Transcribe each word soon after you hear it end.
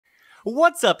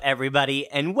What's up, everybody,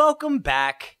 and welcome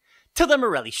back to the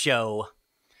Morelli Show.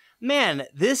 Man,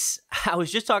 I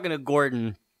was just talking to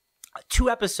Gordon 2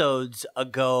 episodes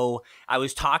ago. I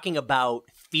was talking about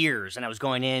fears, and I was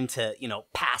going into,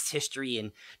 past history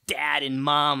and dad and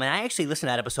mom, and I actually listened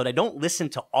to that episode. I don't listen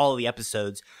to all of the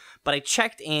episodes, but I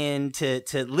checked in to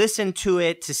listen to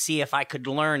it to see if I could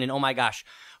learn, and oh my gosh,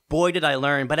 boy, did I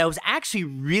learn. But I was actually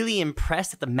really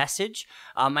impressed at the message.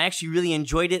 I actually really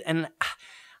enjoyed it, and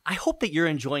I hope that you're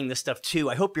enjoying this stuff too.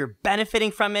 I hope you're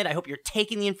benefiting from it. I hope you're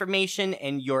taking the information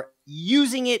and you're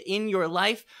using it in your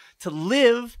life to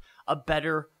live a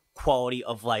better quality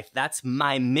of life. That's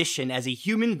my mission as a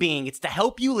human being. It's to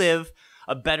help you live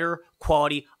a better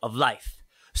quality of life.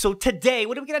 So today,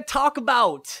 what are we going to talk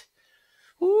about?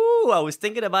 I was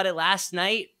thinking about it last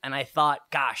night and I thought,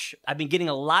 gosh, I've been getting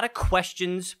a lot of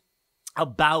questions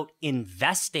about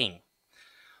investing.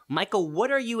 Michael, what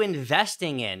are you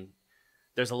investing in?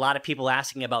 There's a lot of people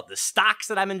asking about the stocks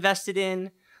that I'm invested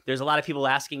in. There's a lot of people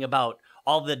asking about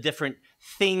all the different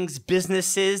things,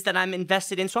 businesses that I'm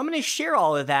invested in. So I'm going to share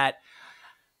all of that,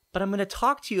 but I'm going to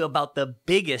talk to you about the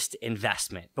biggest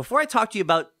investment. Before I talk to you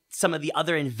about some of the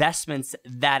other investments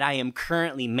that I am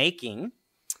currently making,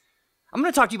 I'm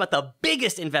going to talk to you about the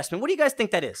biggest investment. What do you guys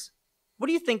think that is? What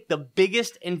do you think the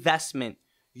biggest investment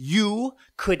you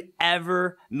could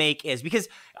ever make is? Because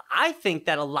I think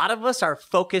that a lot of us are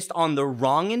focused on the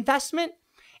wrong investment,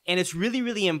 and it's really,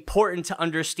 really important to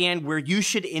understand where you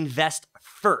should invest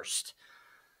first,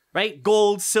 right?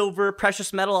 Gold, silver,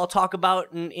 precious metal, I'll talk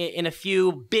about in a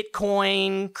few,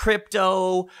 Bitcoin,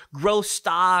 crypto, growth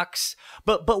stocks,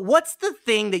 but what's the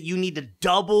thing that you need to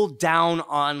double down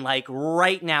on like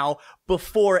right now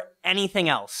before anything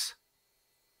else?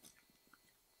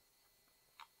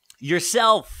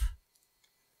 Yourself.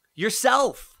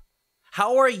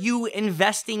 How are you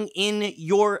investing in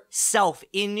yourself,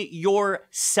 in your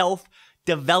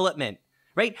self-development,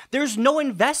 right? There's no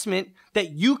investment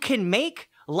that you can make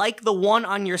like the one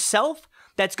on yourself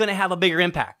that's going to have a bigger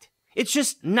impact. It's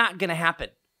just not going to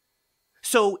happen.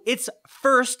 So it's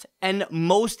first and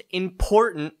most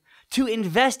important to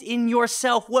invest in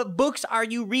yourself. What books are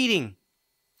you reading?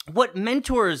 What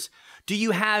mentors do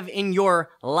you have in your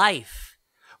life?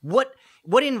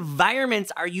 What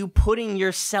environments are you putting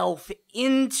yourself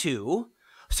into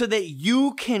so that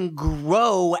you can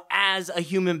grow as a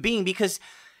human being? Because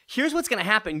here's what's going to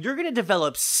happen. You're going to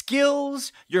develop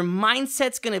skills. Your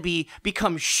mindset's going to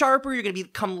become sharper. You're going to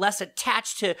become less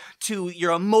attached to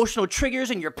your emotional triggers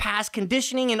and your past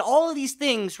conditioning. And all of these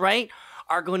things, right,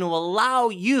 are going to allow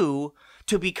you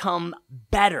to become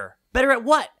better. Better at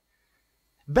what?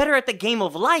 Better at the game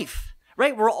of life.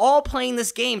 Right? We're all playing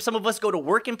this game. Some of us go to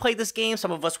work and play this game.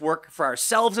 Some of us work for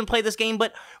ourselves and play this game,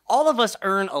 but all of us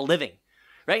earn a living,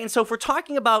 right? And so if we're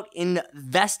talking about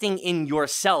investing in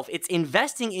yourself, it's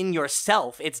investing in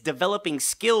yourself. It's developing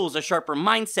skills, a sharper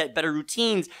mindset, better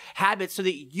routines, habits, so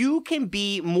that you can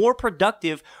be more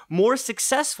productive, more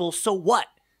successful. So what?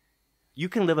 You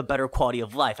can live a better quality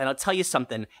of life. And I'll tell you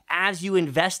something, as you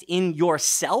invest in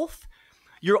yourself,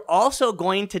 you're also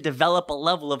going to develop a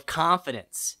level of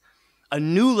confidence. A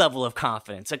new level of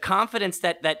confidence, a confidence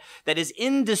that is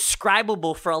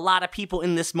indescribable for a lot of people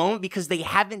in this moment because they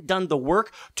haven't done the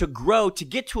work to grow, to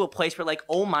get to a place where like,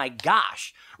 oh my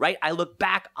gosh, right? I look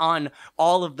back on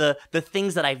all of the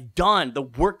things that I've done, the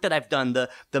work that I've done,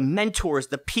 the mentors,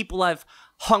 the people I've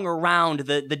hung around,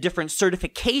 the different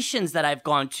certifications that I've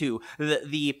gone to,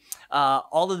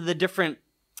 all of the different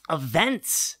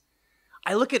events.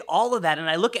 I look at all of that and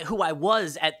I look at who I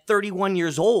was at 31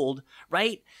 years old,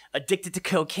 right? Addicted to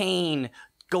cocaine,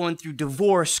 going through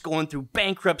divorce, going through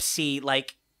bankruptcy,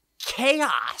 like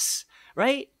chaos,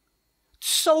 right?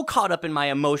 So caught up in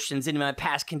my emotions, in my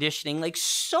past conditioning, like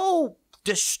so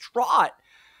distraught.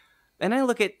 And I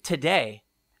look at today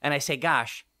and I say,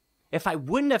 gosh, if I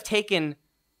wouldn't have taken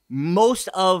most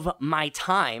of my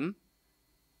time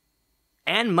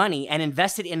and money and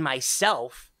invested in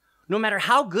myself, no matter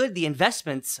how good the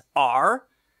investments are,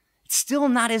 it's still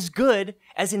not as good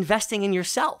as investing in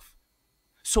yourself.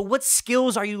 So what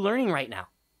skills are you learning right now?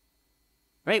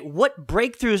 Right? What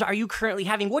breakthroughs are you currently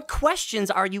having? What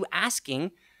questions are you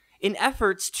asking in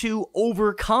efforts to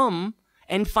overcome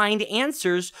and find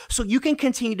answers so you can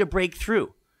continue to break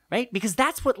through? Right? Because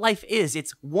that's what life is.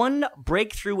 It's one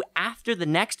breakthrough after the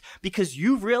next because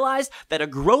you've realized that a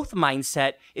growth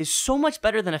mindset is so much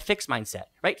better than a fixed mindset,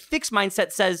 right? Fixed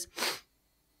mindset says,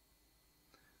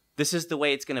 this is the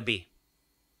way it's going to be.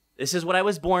 This is what I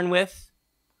was born with.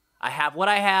 I have what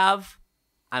I have.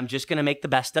 I'm just going to make the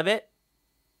best of it.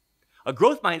 A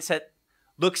growth mindset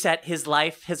looks at his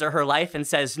life, his or her life, and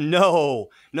says, no,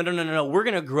 we're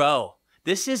going to grow.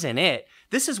 This isn't it.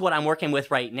 This is what I'm working with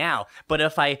right now. But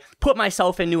if I put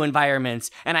myself in new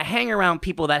environments and I hang around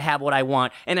people that have what I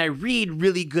want and I read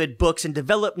really good books and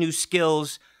develop new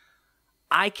skills,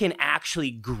 I can actually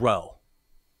grow.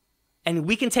 And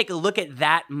we can take a look at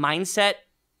that mindset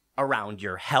around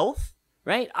your health,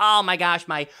 right? Oh my gosh,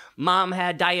 my mom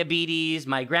had diabetes,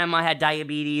 my grandma had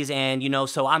diabetes, and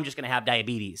so I'm just going to have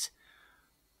diabetes.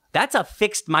 That's a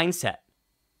fixed mindset.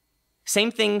 Same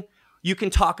thing, you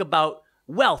can talk about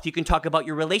wealth. You can talk about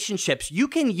your relationships. You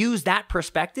can use that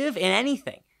perspective in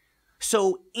anything.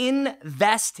 So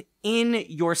invest in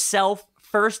yourself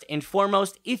first and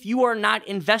foremost. If you are not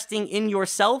investing in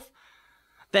yourself,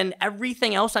 then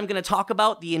everything else I'm going to talk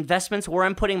about, the investments, where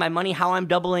I'm putting my money, how I'm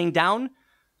doubling down,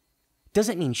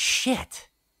 doesn't mean shit.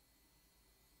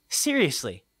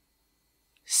 Seriously.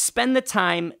 Spend the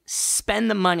time, spend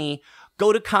the money,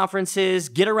 go to conferences,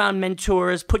 get around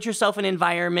mentors, put yourself in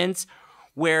environments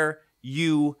where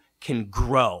you can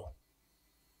grow.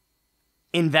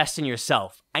 Invest in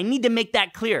yourself. I need to make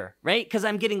that clear, right? Because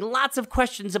I'm getting lots of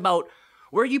questions about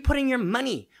where are you putting your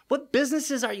money? What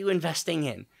businesses are you investing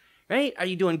in, right? Are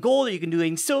you doing gold? Are you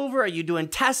doing silver? Are you doing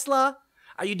Tesla?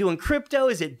 Are you doing crypto?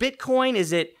 Is it Bitcoin?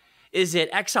 Is it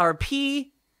XRP?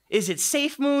 Is it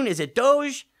SafeMoon? Is it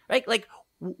Doge? Right? Like,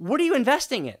 what are you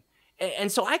investing in?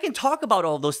 And so I can talk about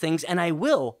all those things, and I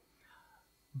will,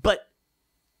 but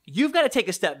you've got to take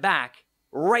a step back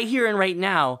right here and right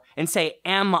now and say,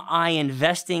 am I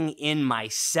investing in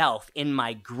myself, in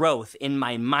my growth, in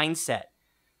my mindset?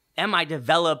 Am I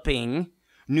developing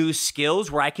new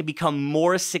skills where I can become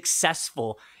more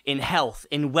successful in health,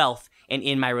 in wealth, and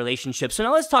in my relationships? So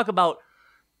now let's talk about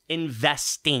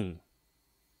investing.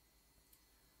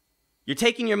 You're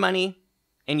taking your money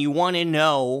and you want to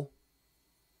know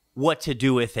what to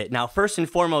do with it. Now, first and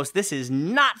foremost, this is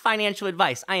not financial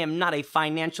advice. I am not a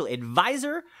financial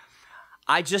advisor.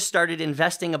 I just started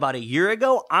investing about a year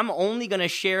ago. I'm only going to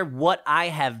share what I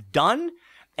have done.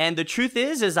 And the truth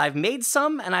is I've made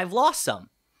some and I've lost some.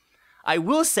 I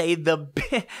will say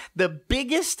the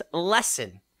biggest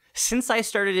lesson since I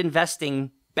started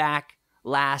investing back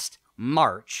last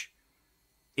March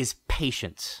is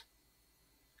patience.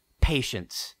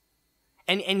 Patience.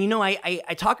 And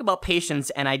I talk about patience,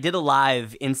 and I did a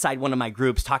live inside one of my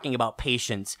groups talking about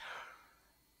patience.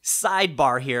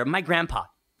 Sidebar here, my grandpa.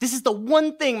 This is the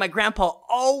one thing my grandpa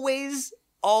always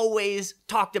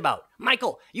talked about.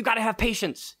 Michael, you got to have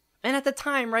patience. And at the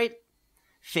time, right,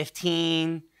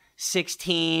 15,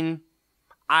 16,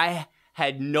 I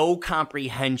had no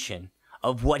comprehension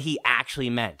of what he actually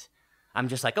meant. I'm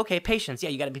just like, okay, patience. Yeah,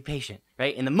 you got to be patient,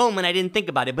 right? In the moment, I didn't think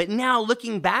about it. But now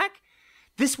looking back,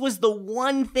 this was the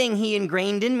one thing he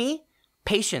ingrained in me.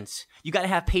 Patience. You got to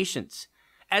have patience.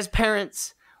 As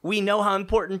parents, we know how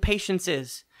important patience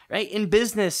is, right? In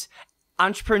business,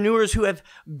 entrepreneurs who have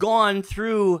gone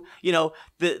through,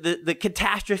 the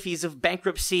catastrophes of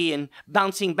bankruptcy and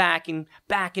bouncing back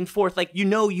and forth, like,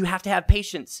 you have to have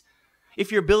patience.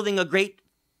 If you're building a great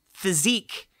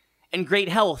physique and great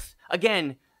health,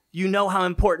 again, you know how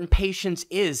important patience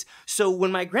is. So when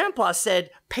my grandpa said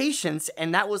patience,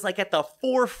 and that was like at the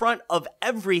forefront of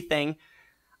everything,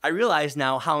 I realize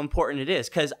now how important it is,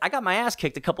 because I got my ass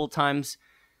kicked a couple of times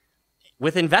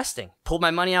with investing, pulled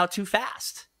my money out too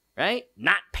fast, right?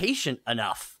 Not patient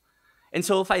enough. And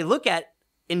so if I look at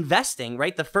investing,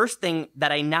 right, the first thing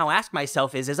that I now ask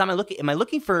myself is am I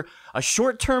looking for a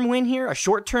short-term win here, a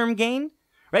short-term gain,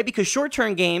 right? Because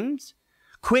short-term gains,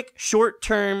 quick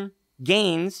short-term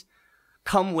gains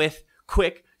come with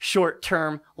quick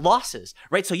short-term losses,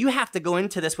 right? So you have to go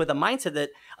into this with a mindset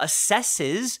that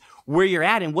assesses where you're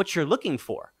at and what you're looking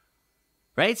for,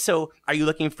 right? So are you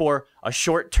looking for a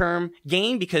short-term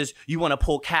gain because you want to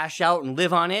pull cash out and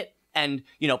live on it and,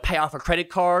 pay off a credit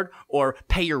card or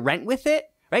pay your rent with it,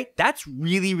 right? That's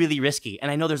really, really risky. And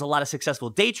I know there's a lot of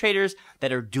successful day traders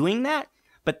that are doing that,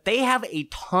 but they have a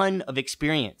ton of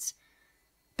experience.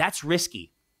 That's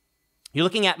risky. You're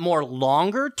looking at more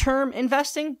longer term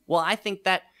investing? Well, I think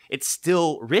that it's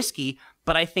still risky,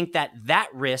 but I think that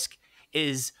risk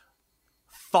is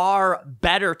far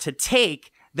better to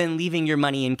take than leaving your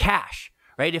money in cash,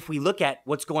 right? If we look at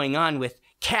what's going on with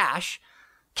cash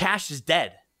is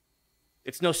dead.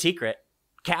 It's no secret.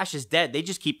 Cash is dead. They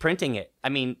just keep printing it. I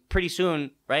mean, pretty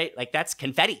soon, right? Like, that's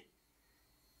confetti.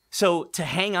 So to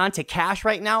hang on to cash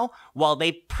right now while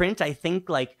they print, I think,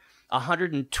 like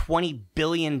 $120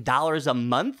 billion a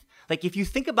month. Like, if you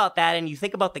think about that and you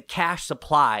think about the cash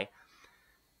supply,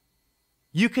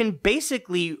 you can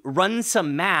basically run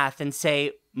some math and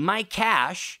say, my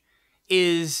cash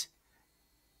is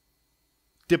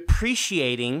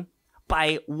depreciating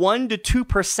by 1 to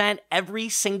 2% every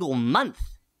single month.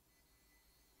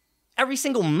 Every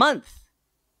single month.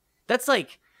 That's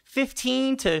like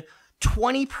 15 to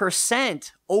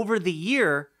 20% over the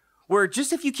year, where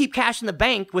just if you keep cash in the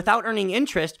bank without earning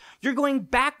interest, you're going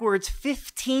backwards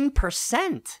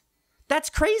 15%. That's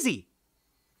crazy.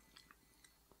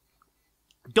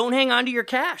 Don't hang on to your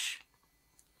cash.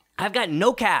 I've got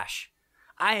no cash.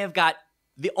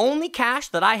 The only cash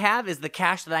that I have is the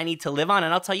cash that I need to live on.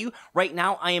 And I'll tell you, right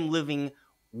now, I am living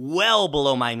well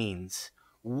below my means.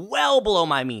 Well below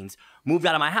my means. Moved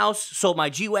out of my house, sold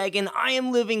my G-Wagon. I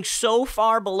am living so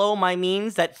far below my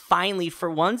means that finally,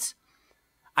 for once,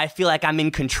 I feel like I'm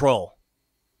in control.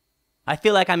 I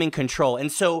feel like I'm in control.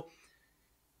 And so,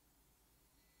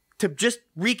 to just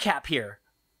recap here,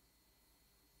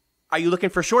 are you looking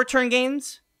for short-term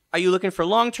gains? Are you looking for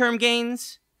long-term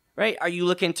gains? Right? Are you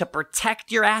looking to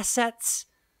protect your assets?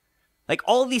 Like,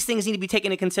 all of these things need to be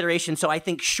taken into consideration. So I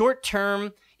think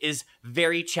short-term is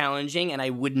very challenging, and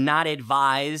I would not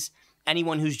advise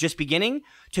anyone who's just beginning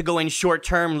to go in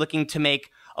short-term looking to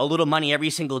make a little money every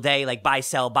single day, like buy,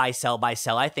 sell, buy, sell, buy,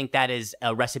 sell. I think that is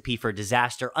a recipe for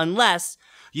disaster unless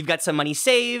you've got some money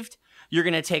saved. You're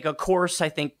going to take a course. I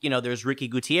think, there's Ricky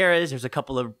Gutierrez. There's a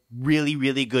couple of really,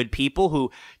 really good people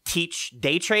who teach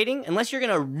day trading. Unless you're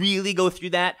going to really go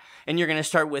through that and you're going to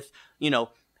start with,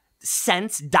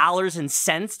 cents, dollars and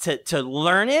cents to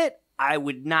learn it, I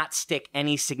would not stick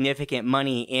any significant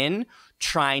money in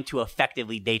trying to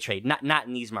effectively day trade. Not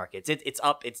in these markets. It's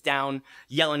up, it's down.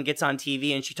 Yellen gets on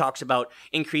TV and she talks about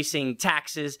increasing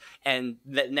taxes, and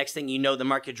the next thing you know, the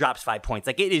market drops 5 points.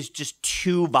 Like, it is just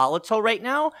too volatile right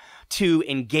now to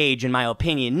engage, in my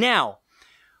opinion. Now,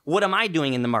 what am I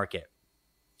doing in the market?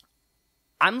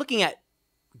 I'm looking at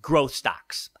growth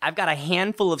stocks. I've got a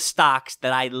handful of stocks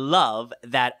that I love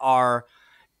that are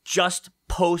just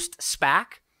post-SPAC.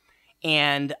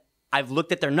 And I've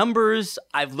looked at their numbers,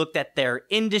 I've looked at their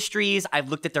industries, I've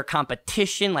looked at their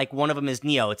competition. Like, one of them is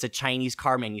NIO. It's a Chinese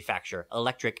car manufacturer,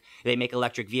 they make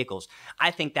electric vehicles.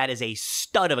 I think that is a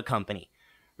stud of a company,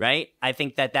 right? I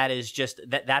think that is just,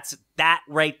 that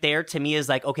right there to me is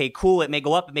like, okay, cool, it may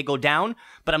go up, it may go down,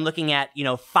 but I'm looking at,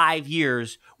 5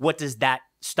 years, what does that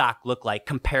stock look like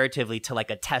comparatively to like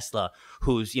a Tesla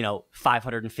who's,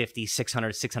 550,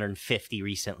 600, 650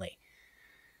 recently.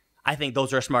 I think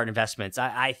those are smart investments.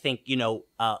 I think,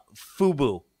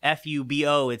 Fubo,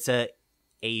 F-U-B-O, it's a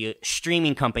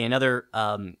streaming company, another,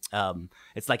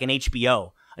 it's like an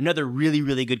HBO, another really,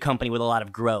 really good company with a lot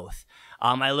of growth.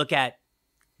 I look at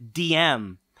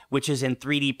DM, which is in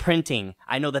 3D printing.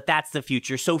 I know that that's the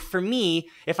future. So for me,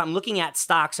 if I'm looking at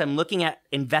stocks, I'm looking at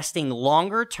investing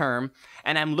longer term,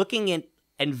 and I'm looking at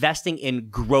investing in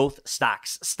growth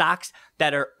stocks, stocks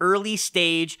that are early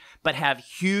stage but have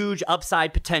huge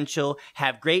upside potential,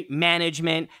 have great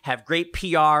management, have great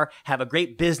PR, have a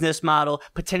great business model,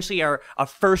 potentially are a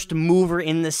first mover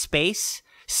in the space.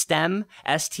 STEM,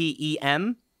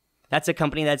 S-T-E-M. That's a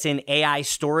company that's in AI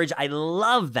storage. I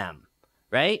love them,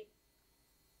 right?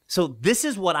 So this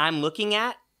is what I'm looking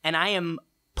at, and I am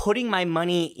putting my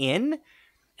money in,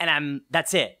 and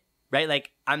that's it, right?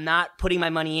 Like, I'm not putting my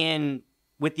money in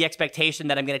with the expectation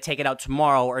that I'm going to take it out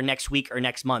tomorrow or next week or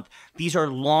next month. These are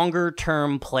longer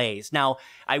term plays. Now,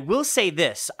 I will say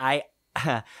this.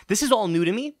 This is all new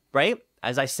to me, right?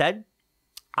 As I said,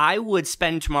 I would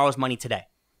spend tomorrow's money today.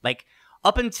 Like,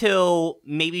 up until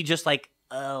maybe just like,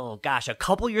 oh gosh, a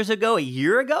couple years ago, a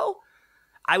year ago,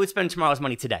 I would spend tomorrow's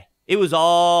money today. It was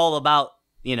all about,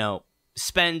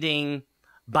 spending,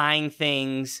 buying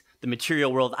things, the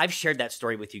material world. I've shared that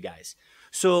story with you guys.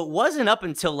 So it wasn't up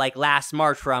until like last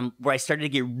March where I started to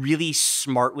get really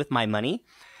smart with my money.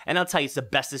 And I'll tell you, it's the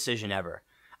best decision ever.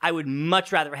 I would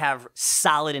much rather have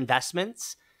solid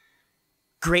investments,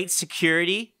 great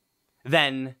security,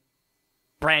 than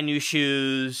brand new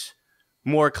shoes,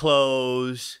 more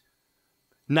clothes,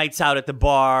 nights out at the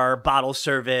bar, bottle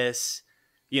service,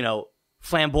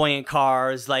 flamboyant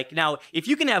cars. Like, now, if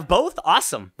you can have both,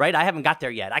 awesome, right? I haven't got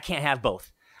there yet. I can't have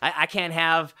both. I can't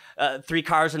have 3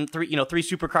 cars and 3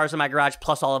 supercars in my garage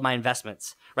plus all of my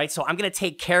investments, right? So I'm going to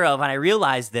take care of, and I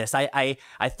realized this. I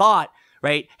thought,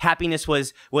 right, happiness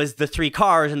was the 3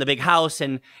 cars and the big house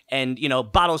and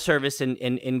bottle service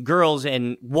and girls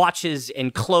and watches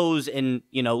and clothes and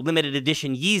limited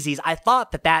edition Yeezys. I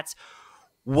thought that that's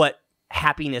what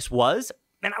happiness was,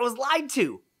 and I was lied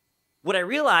to. What I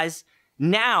realized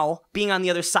now, being on the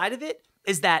other side of it,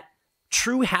 is that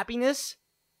true happiness,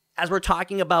 as we're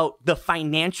talking about the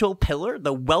financial pillar,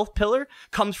 the wealth pillar,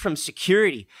 comes from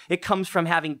security. It comes from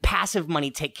having passive money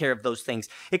take care of those things.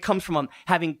 It comes from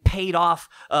having paid off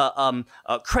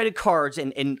credit cards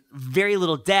and very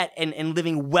little debt and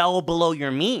living well below your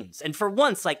means. And for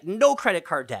once, like no credit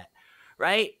card debt,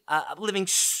 right? I'm living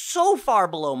so far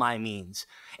below my means.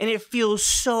 And it feels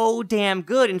so damn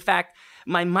good. In fact,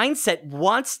 my mindset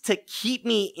wants to keep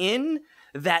me in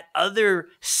that other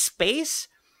space,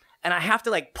 and I have to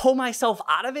like pull myself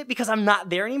out of it because I'm not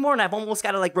there anymore. And I've almost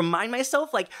got to like remind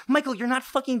myself like, Michael, you're not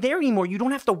fucking there anymore. You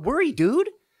don't have to worry,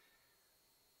 dude.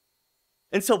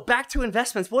 And so back to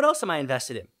investments. What else am I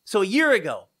invested in? So a year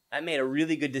ago, I made a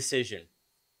really good decision.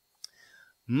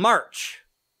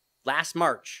 Last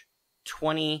March,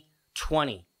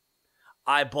 2020,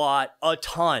 I bought a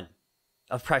ton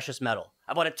of precious metal.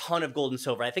 I bought a ton of gold and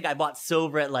silver. I think I bought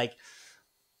silver at like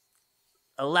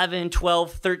 $11,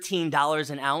 $12, $13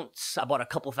 an ounce. I bought a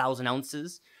couple thousand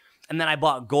ounces. And then I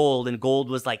bought gold, and gold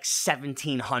was like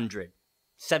 1,700,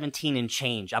 17 and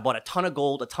change. I bought a ton of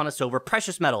gold, a ton of silver,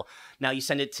 precious metal. Now you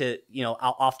send it to,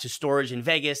 off to storage in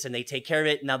Vegas and they take care of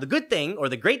it. Now the good thing, or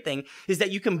the great thing, is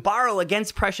that you can borrow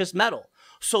against precious metal.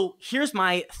 So here's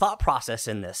my thought process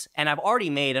in this. And I've already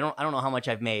made, I don't know how much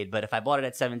I've made, but if I bought it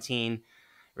at 17,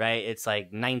 right, it's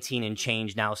like 19 and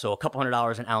change now. So a couple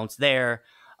 $100 an ounce there.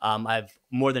 I've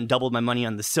more than doubled my money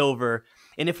on the silver.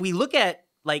 And if we look at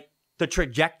like the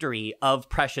trajectory of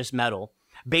precious metal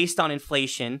based on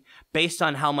inflation, based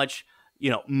on how much,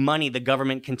 money the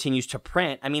government continues to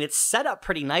print, I mean, it's set up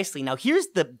pretty nicely. Now, here's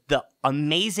the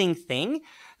amazing thing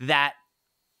that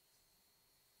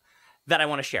I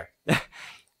want to share.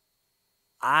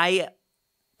 I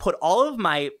put all of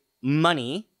my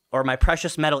money or my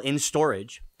precious metal in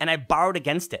storage, and I borrowed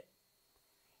against it.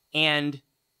 And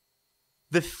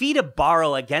the fee to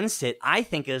borrow against it, I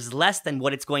think, is less than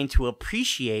what it's going to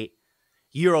appreciate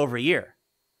year over year.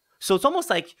 So it's almost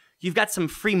like you've got some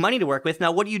free money to work with.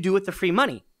 Now, what do you do with the free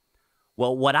money?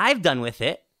 Well, what I've done with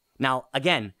it, now,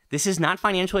 again, this is not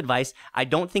financial advice. I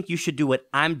don't think you should do what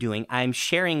I'm doing. I'm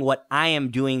sharing what I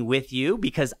am doing with you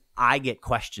because I get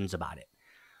questions about it.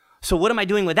 So what am I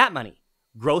doing with that money?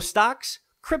 Growth stocks,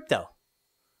 crypto.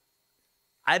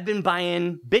 I've been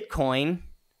buying Bitcoin.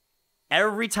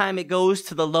 Every time it goes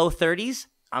to the low 30s,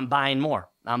 I'm buying more.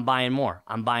 I'm buying more.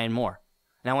 I'm buying more.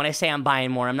 Now, when I say I'm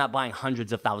buying more, I'm not buying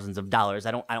hundreds of thousands of dollars.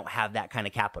 I don't have that kind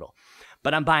of capital.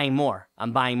 But I'm buying more.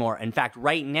 I'm buying more. In fact,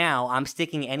 right now, I'm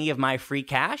sticking any of my free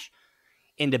cash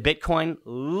into Bitcoin. A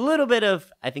little bit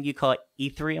of, I think you call it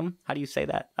Ethereum. How do you say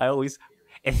that?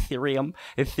 Ethereum.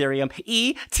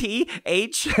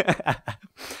 E-T-H.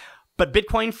 But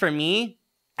Bitcoin for me,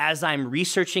 as I'm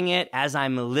researching it, as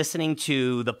I'm listening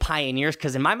to the pioneers,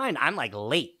 because in my mind, I'm like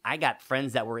late. I got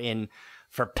friends that were in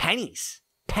for pennies,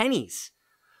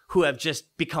 who have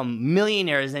just become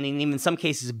millionaires and in some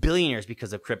cases billionaires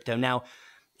because of crypto. Now,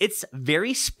 it's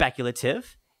very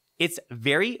speculative. It's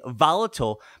very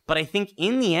volatile. But I think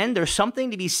in the end, there's something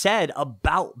to be said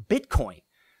about Bitcoin.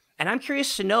 And I'm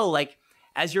curious to know, like,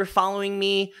 as you're following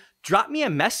me, drop me a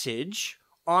message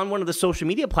on one of the social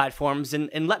media platforms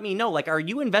and let me know, like, are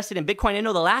you invested in Bitcoin? I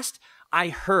know the last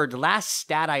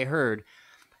stat I heard,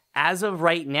 as of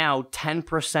right now,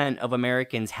 10% of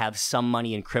Americans have some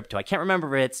money in crypto. I can't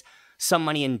remember if it's some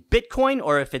money in Bitcoin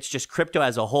or if it's just crypto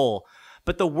as a whole.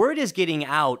 But the word is getting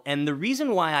out. And the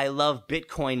reason why I love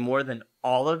Bitcoin more than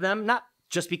all of them, not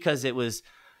just because it was,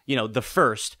 the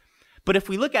first, but if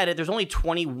we look at it, there's only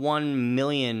 21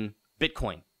 million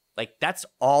Bitcoin. Like, that's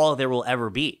all there will ever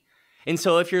be. And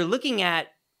so if you're looking at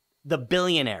the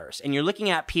billionaires and you're looking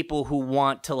at people who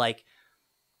want to, like,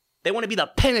 they want to be the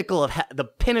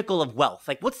pinnacle of wealth.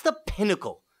 Like, what's the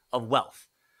pinnacle of wealth?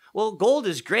 Well, gold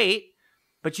is great,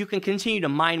 but you can continue to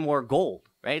mine more gold,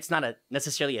 right? It's not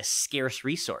necessarily a scarce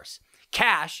resource.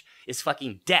 Cash is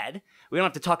fucking dead. We don't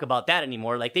have to talk about that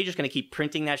anymore. Like, they're just going to keep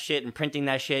printing that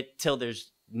shit till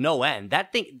there's no end.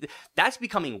 That's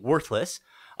becoming worthless.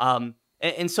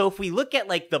 And so if we look at,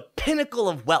 like, the pinnacle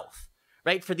of wealth,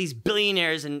 right, for these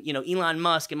billionaires and, Elon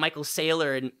Musk and Michael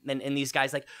Saylor and these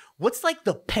guys, like, what's like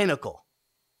the pinnacle?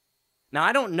 Now,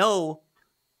 I don't know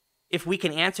if we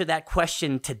can answer that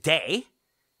question today,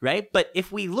 right? But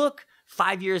if we look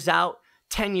 5 years out,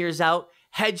 10 years out,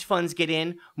 hedge funds get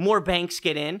in, more banks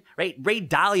get in, right? Ray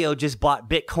Dalio just bought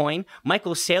Bitcoin.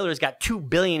 Michael Saylor's got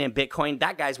 $2 billion in Bitcoin.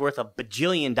 That guy's worth $1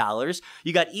 bajillion.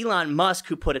 You got Elon Musk,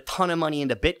 who put a ton of money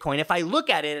into Bitcoin. If I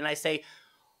look at it and I say,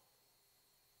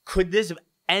 could this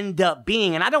end up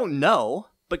being, and I don't know,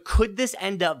 but could this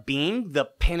end up being the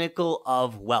pinnacle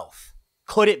of wealth?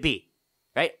 Could it be,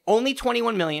 right? Only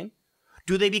 21 million.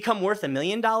 Do they become worth $1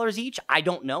 million each? I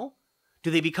don't know.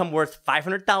 Do they become worth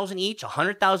 500,000 each,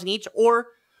 100,000 each? Or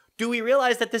do we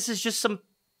realize that this is just some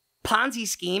Ponzi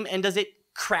scheme and does it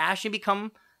crash and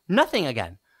become nothing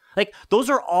again? Like, those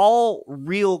are all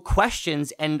real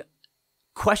questions and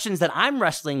questions that I'm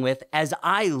wrestling with as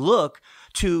I look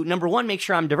to, number one, make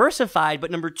sure I'm diversified, but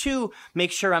number two,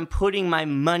 make sure I'm putting my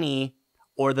money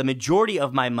or the majority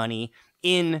of my money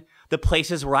in the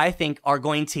places where I think are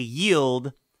going to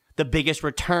yield the biggest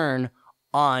return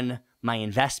on my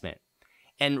investment.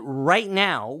 And right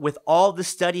now, with all the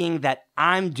studying that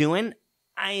I'm doing,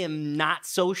 I am not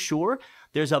so sure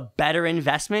there's a better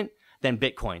investment than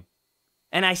Bitcoin.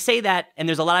 And I say that, and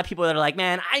there's a lot of people that are like,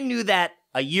 man, I knew that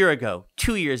a year ago,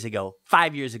 2 years ago,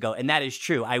 5 years ago, and that is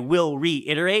true. I will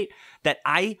reiterate that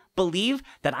I believe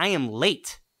that I am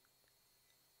late,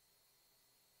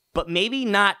 but maybe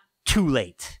not too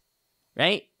late,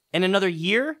 right? In another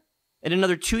year, in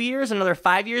another 2 years, another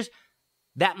 5 years,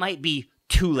 that might be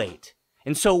too late.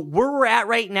 And so where we're at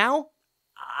right now,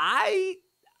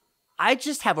 I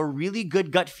just have a really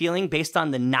good gut feeling based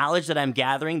on the knowledge that I'm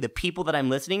gathering, the people that I'm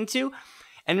listening to.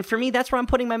 And for me, that's where I'm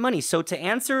putting my money. So to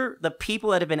answer the people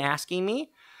that have been asking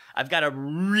me, I've got a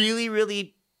really,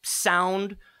 really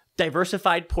sound,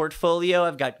 diversified portfolio.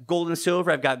 I've got gold and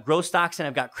silver, I've got growth stocks, and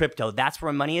I've got crypto. That's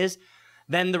where my money is.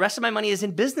 Then the rest of my money is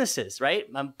in businesses, right?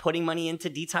 I'm putting money into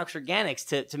Detox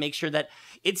Organics to make sure that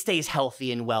it stays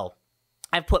healthy and well.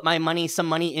 I've put some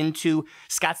money into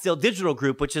Scottsdale Digital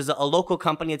Group, which is a local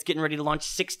company that's getting ready to launch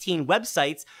 16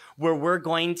 websites where we're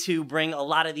going to bring a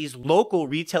lot of these local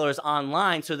retailers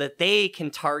online so that they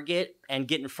can target and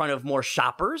get in front of more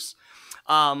shoppers.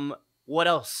 What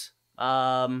else?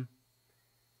 That's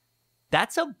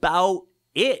about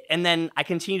it. And then I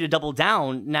continue to double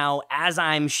down. Now, as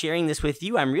I'm sharing this with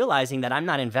you, I'm realizing that I'm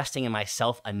not investing in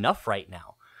myself enough right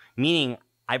now, meaning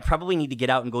I probably need to get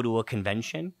out and go to a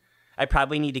convention. I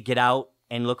probably need to get out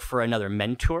and look for another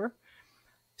mentor.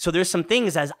 So there's some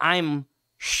things as I'm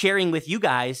sharing with you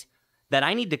guys that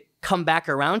I need to come back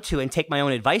around to and take my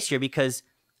own advice here, because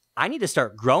I need to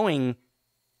start growing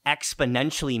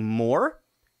exponentially more.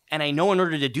 And I know in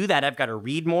order to do that, I've got to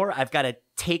read more. I've got to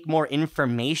take more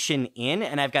information in,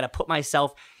 and I've got to put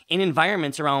myself in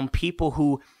environments around people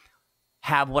who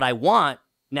have what I want.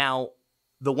 Now,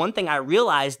 the one thing I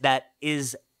realized that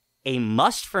is a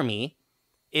must for me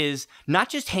is not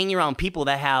just hanging around people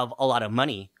that have a lot of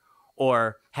money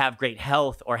or have great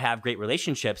health or have great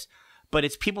relationships, but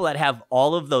it's people that have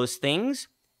all of those things.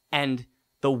 And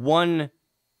the one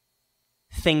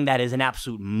thing that is an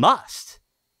absolute must,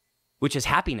 which is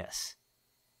happiness,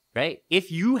 right?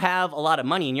 If you have a lot of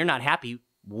money and you're not happy,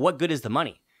 what good is the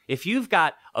money? If you've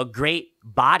got a great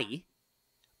body,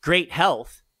 great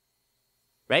health,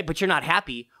 right, but you're not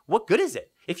happy, what good is it?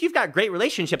 If you've got great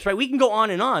relationships, right, we can go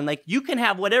on and on. Like, you can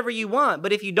have whatever you want,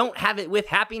 but if you don't have it with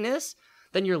happiness,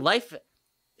 then your life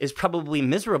is probably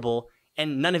miserable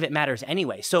and none of it matters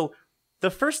anyway. So the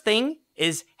first thing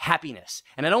is happiness.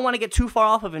 And I don't want to get too far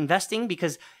off of investing,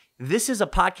 because this is a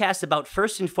podcast about,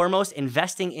 first and foremost,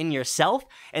 investing in yourself.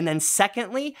 And then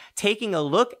secondly, taking a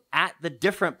look at the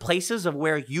different places of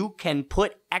where you can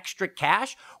put extra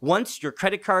cash. Once your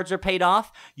credit cards are paid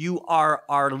off, you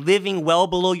are living well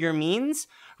below your means,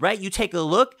 right? You take a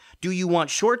look. Do you want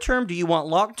short-term? Do you want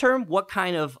long-term? What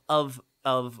kind of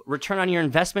return on your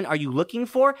investment are you looking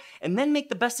for? And then make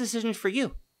the best decision for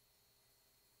you.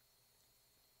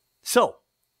 So,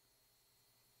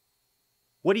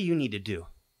 what do you need to do?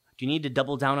 Do you need to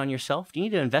double down on yourself? Do you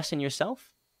need to invest in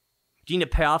yourself? Do you need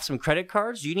to pay off some credit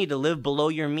cards? Do you need to live below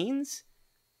your means?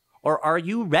 Or are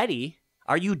you ready?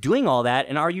 Are you doing all that?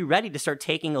 And are you ready to start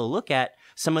taking a look at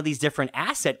some of these different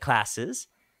asset classes?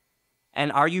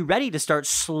 And are you ready to start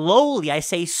slowly, I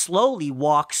say slowly,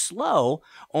 walk slow,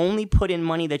 only put in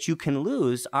money that you can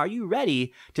lose? Are you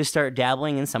ready to start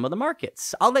dabbling in some of the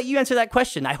markets? I'll let you answer that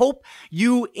question. I hope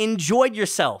you enjoyed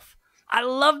yourself. I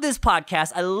love this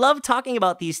podcast. I love talking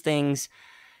about these things.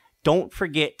 Don't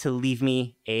forget to leave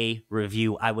me a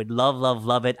review. I would love, love,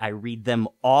 love it. I read them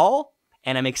all,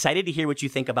 and I'm excited to hear what you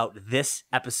think about this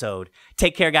episode.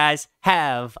 Take care, guys.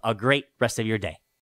 Have a great rest of your day.